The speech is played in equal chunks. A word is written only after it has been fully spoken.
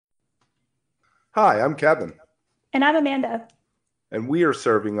Hi, I'm Kevin, And I'm Amanda. and we are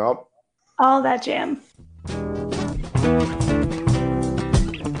serving up All that jam.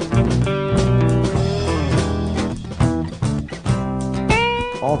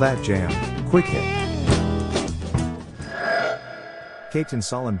 All That Jam, Quick Hit. Caton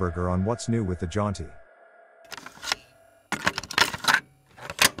Sollenberger on What's New with the Jauntee.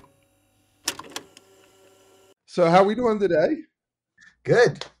 So, how we doing today?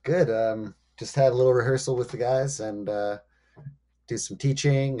 Good, good. Just had a little rehearsal with the guys and do some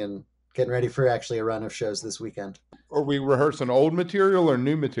teaching and getting ready for actually a run of shows this weekend. Are we rehearsing old material or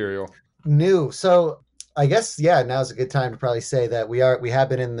new material? New. So I guess yeah, now's a good time to probably say that we have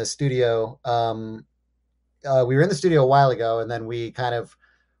been in the studio. We were in the studio a while ago, and then we kind of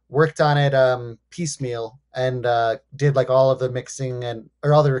worked on it piecemeal and did like all of the mixing and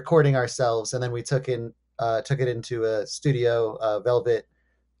or all the recording ourselves, and then we took it into a studio, Velvet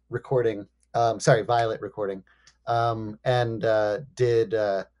recording, Violet recording, and did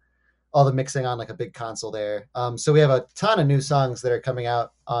all the mixing on like a big console there. So we have a ton of new songs that are coming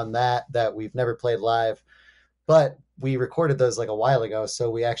out on that we've never played live, but we recorded those like a while ago. So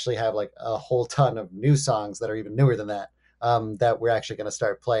we actually have like a whole ton of new songs that are even newer than that, that we're actually going to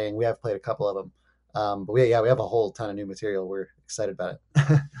start playing. We have played a couple of them. But we have a whole ton of new material. We're excited about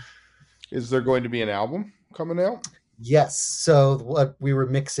it. Is there going to be an album coming out? Yes. So what we were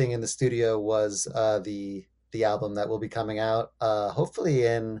mixing in the studio was the album that will be coming out, hopefully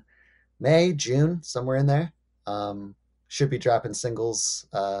in May, June, somewhere in there. Should be dropping singles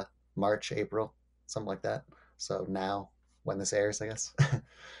March, April, something like that. So now, when this airs, I guess.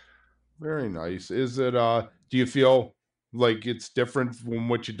 Very nice. Is it do you feel like it's different from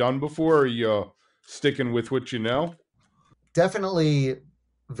what you've done before, or are you sticking with what you know? Definitely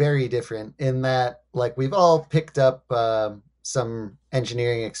very different in that, like, we've all picked up some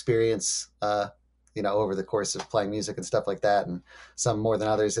engineering experience, over the course of playing music and stuff like that, and some more than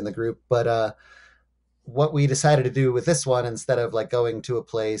others in the group. But what we decided to do with this one, instead of like going to a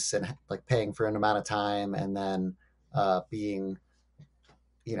place and like paying for an amount of time and then being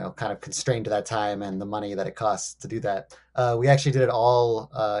kind of constrained to that time and the money that it costs to do that, we actually did it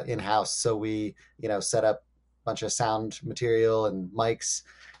all in house. So we set up a bunch of sound material and mics,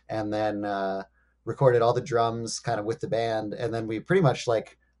 and then recorded all the drums kind of with the band, and then we pretty much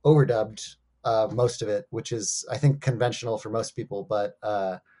like overdubbed most of it, which is I think conventional for most people, but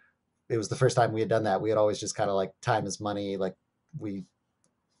it was the first time we had done that. We had always just kind of like time is money. Like we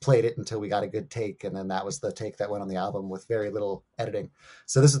played it until we got a good take, and then that was the take that went on the album with very little editing.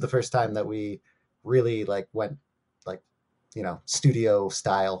 So this is the first time that we really like went like studio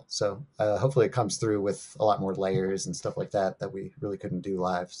style. So hopefully it comes through with a lot more layers and stuff like that we really couldn't do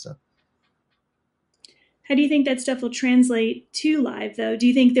live. So How do you think that stuff will translate to live, though? Do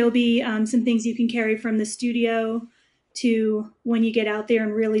you think there'll be some things you can carry from the studio to when you get out there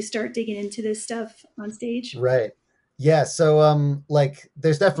and really start digging into this stuff on stage? right. Yeah, so like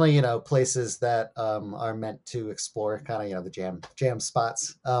there's definitely, places that are meant to explore kind of, the jam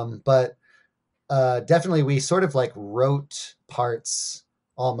spots. But definitely we sort of like wrote parts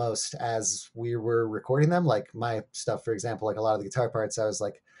almost as we were recording them. Like my stuff, for example, like a lot of the guitar parts, I was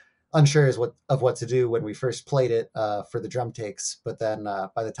like unsure of what to do when we first played it for the drum takes. But then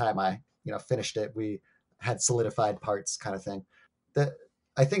by the time I finished it, we had solidified parts, kind of thing. The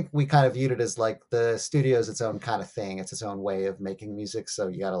I think we kind of viewed it as like the studio is its own kind of thing. It's its own way of making music. So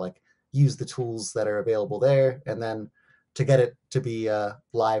you got to like use the tools that are available there, and then to get it to be a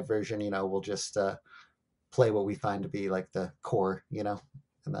live version, we'll just play what we find to be like the core, and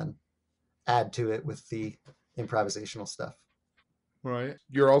then add to it with the improvisational stuff. Right.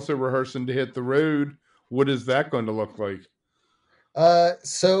 You're also rehearsing to hit the road. What is that going to look like?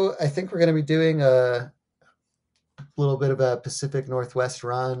 So I think we're going to be doing a little bit of a Pacific Northwest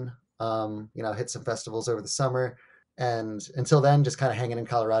run. Hit some festivals over the summer, and until then, just kind of hanging in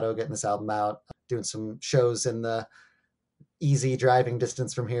Colorado, getting this album out, doing some shows in the easy driving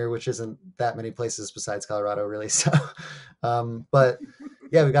distance from here, which isn't that many places besides Colorado, really. So, but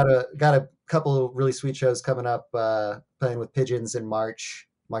yeah, we got a couple of really sweet shows coming up. Playing with Pigeons in March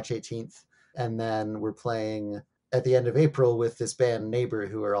 18th, and then we're playing at the end of April with this band Neighbor,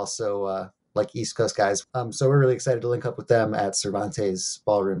 who are also like East Coast guys. So we're really excited to link up with them at Cervantes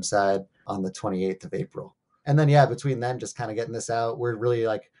Ballroom Side on the 28th of April. And then yeah, between then, just kind of getting this out. We're really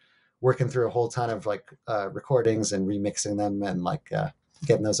like working through a whole ton of like recordings and remixing them, and like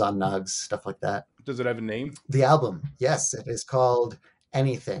getting those on nugs, stuff like that. Does it have a name? The album, yes, it is called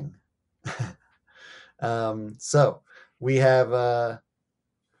Anything. So we have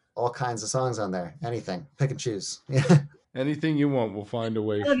all kinds of songs on there. Anything, pick and choose. Anything you want, we'll find a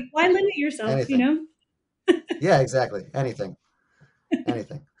way. Why limit yourself, you Anything. know? Yeah, exactly. Anything.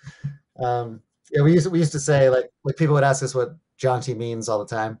 Anything. Yeah, we used to say like people would ask us what Jauntee means all the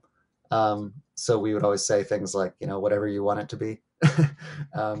time. So we would always say things like, whatever you want it to be.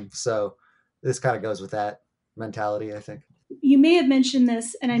 So this kind of goes with that mentality, I think. You may have mentioned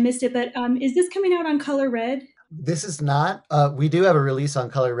this and I missed it, but is this coming out on Color Red? This is not. We do have a release on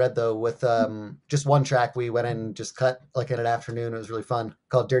Color Red though, with just one track we went in and just cut like in an afternoon. It was really fun.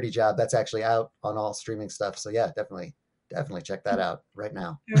 Called Dirty Job. That's actually out on all streaming stuff. So yeah, definitely check that out right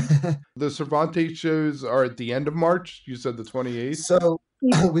now. The Cervantes shows are at the end of March. You said the 28th. So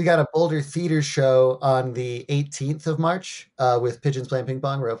we got a Boulder Theater show on the 18th of March with Pigeons Playing Ping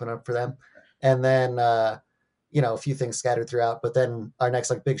Pong. We're opening up for them, and then a few things scattered throughout. But then our next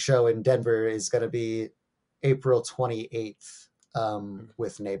like big show in Denver is going to be April 28th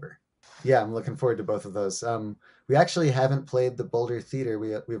with Neighbor. Yeah, I'm looking forward to both of those. We actually haven't played the Boulder Theater.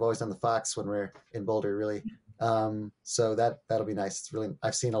 We've always done the Fox when we're in Boulder, really. So that'll be nice. It's really,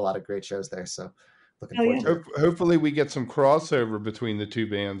 I've seen a lot of great shows there, so looking forward to it. Hopefully we get some crossover between the two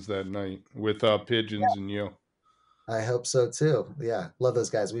bands that night with Pigeons and you. I hope so too. Yeah, love those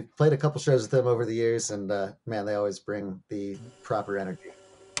guys. We've played a couple shows with them over the years, and man, they always bring the proper energy.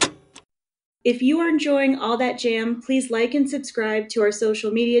 If you are enjoying All That Jam, please like and subscribe to our social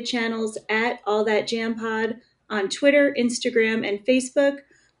media channels at All That Jam Pod on Twitter, Instagram, and Facebook,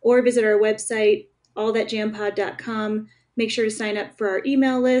 or visit our website, allthatjampod.com. Make sure to sign up for our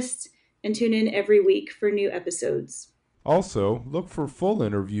email list and tune in every week for new episodes. Also, look for full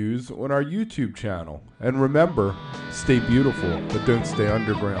interviews on our YouTube channel. And remember, stay beautiful, but don't stay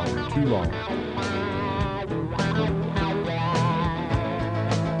underground too long.